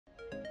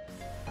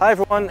Hi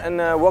everyone, and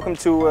welcome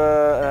to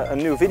a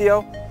new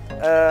video.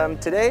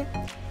 Today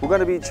we're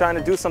going to be trying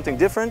to do something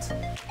different.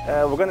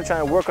 We're going to try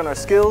and work on our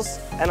skills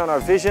and on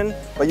our vision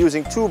by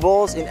using two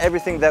balls in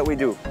everything that we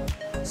do.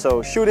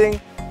 So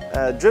shooting,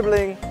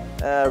 dribbling,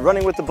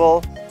 running with the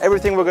ball,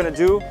 everything we're going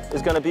to do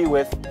is going to be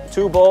with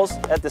two balls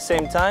at the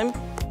same time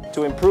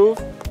to improve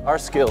our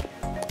skill.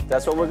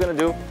 That's what we're going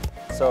to do,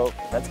 so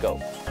let's go.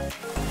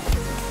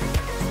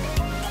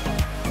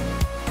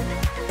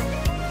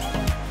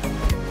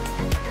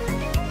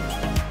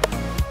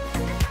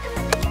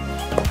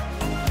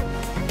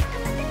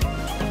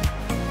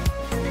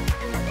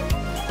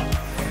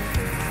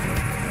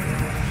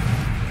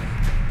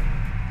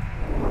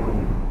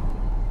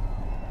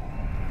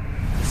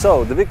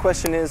 So the big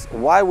question is,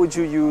 why would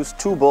you use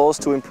two balls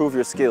to improve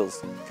your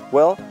skills?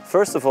 Well,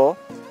 first of all,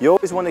 you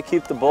always want to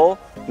keep the ball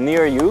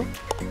near you,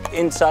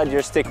 inside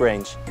your stick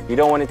range. You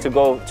don't want it to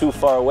go too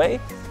far away.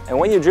 And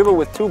when you dribble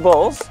with two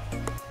balls,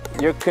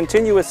 you're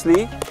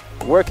continuously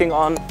working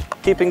on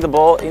keeping the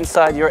ball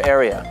inside your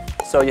area.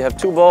 So you have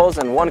two balls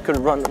and one could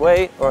run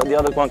away or the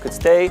other one could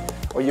stay,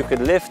 or you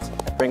could lift,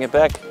 bring it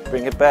back,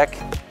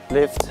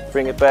 lift,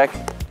 bring it back,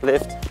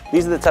 lift.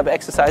 These are the type of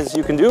exercises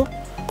you can do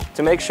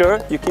to make sure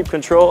you keep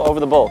control over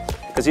the ball.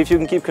 Because if you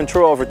can keep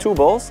control over two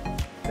balls,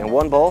 then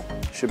one ball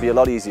should be a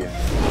lot easier.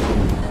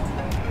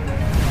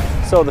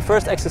 So the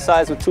first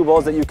exercise with two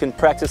balls that you can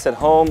practice at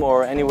home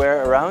or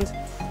anywhere around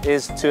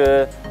is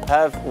to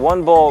have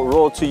one ball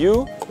roll to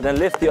you, then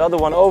lift the other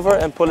one over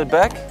and pull it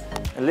back,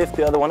 and lift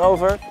the other one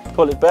over,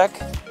 pull it back,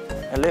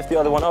 and lift the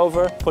other one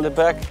over, pull it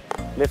back,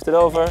 lift it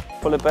over,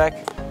 pull it back,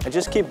 and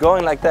just keep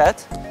going like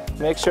that.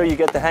 Make sure you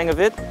get the hang of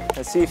it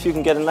and see if you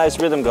can get a nice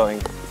rhythm going.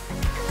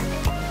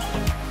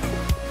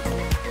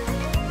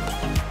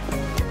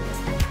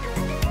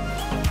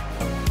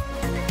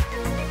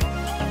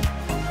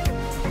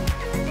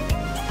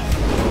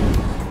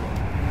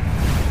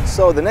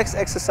 So the next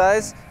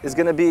exercise is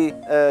going to be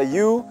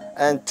you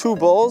and two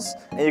balls,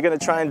 and you're going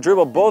to try and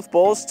dribble both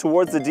balls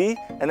towards the D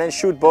and then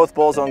shoot both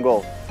balls on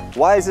goal.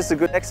 Why is this a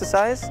good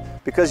exercise?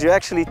 Because you're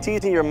actually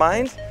teaching your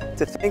mind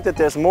to think that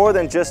there's more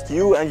than just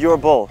you and your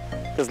ball.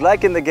 Because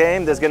like in the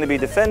game, there's going to be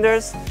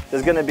defenders,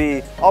 there's going to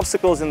be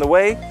obstacles in the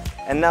way,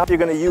 and now you're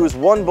going to use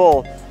one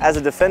ball as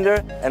a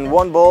defender and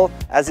one ball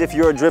as if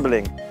you're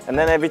dribbling. And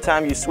then every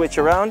time you switch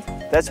around,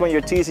 that's when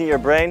you're teasing your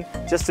brain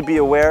just to be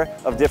aware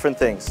of different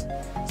things.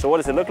 So what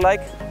does it look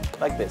like?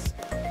 Like this.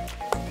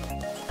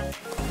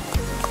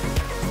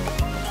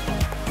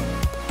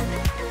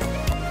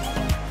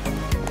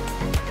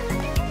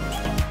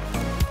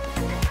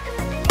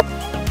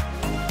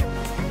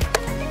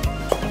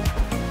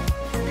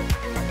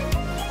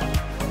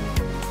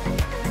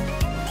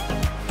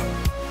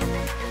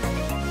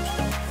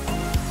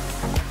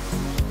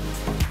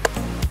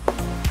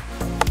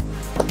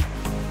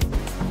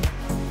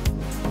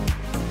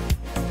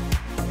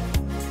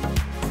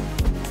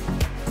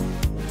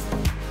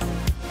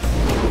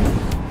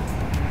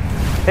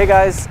 Hey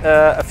guys,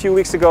 a few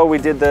weeks ago we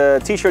did the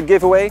t-shirt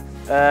giveaway.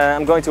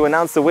 I'm going to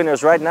announce the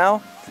winners right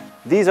now.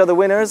 These are the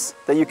winners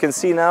that you can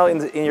see now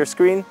in your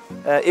screen.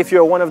 If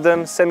you're one of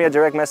them, send me a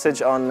direct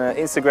message on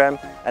Instagram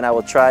and I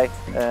will try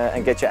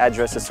and get your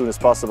address as soon as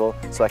possible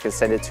so I can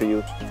send it to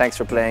you. Thanks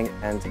for playing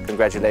and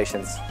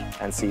congratulations,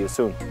 and see you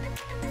soon.